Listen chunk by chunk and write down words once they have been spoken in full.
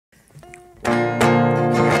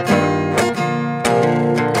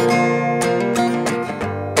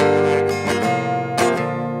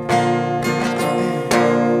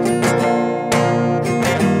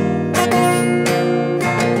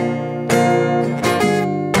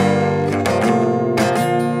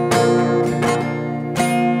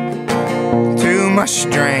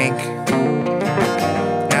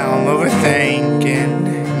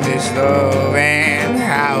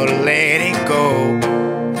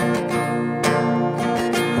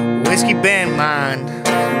bent mind,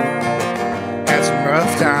 had some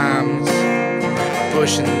rough times,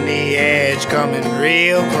 pushing the edge, coming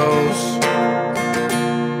real close.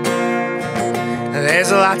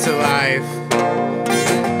 There's a lot to life,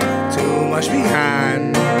 too much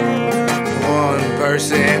behind, one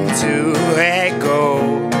person to let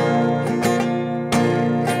go.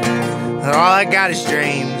 All I got is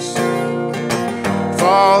dreams,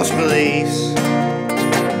 false beliefs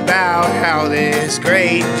about how this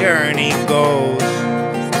great journey goes.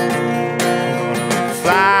 I'm gonna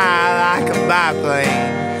fly like a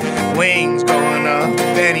biplane, wings going up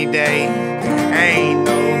any day. Ain't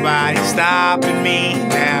nobody stopping me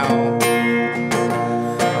now.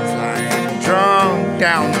 I'm flying drunk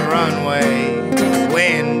down the runway,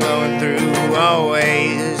 wind blowing through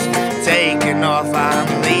always. Taking off,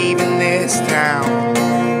 I'm leaving this town.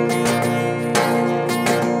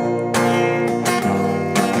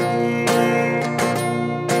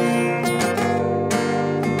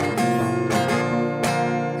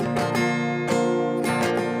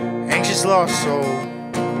 Anxious lost soul,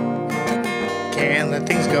 can't let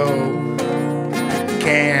things go,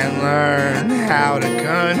 can't learn how to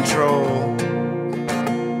control.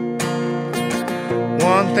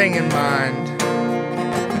 One thing in mind,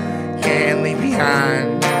 can't leave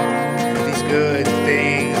behind these good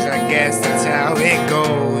things, I guess that's how it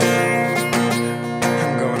goes.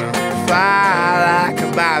 I'm gonna fly like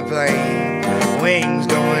a biplane, wings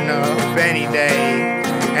going up any day.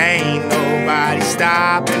 Ain't nobody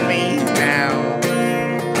stopping me now.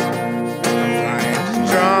 I'm flying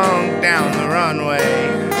drunk down the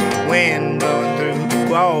runway, wind blowing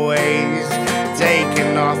through always.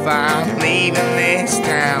 Taking off, I'm leaving this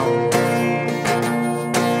town.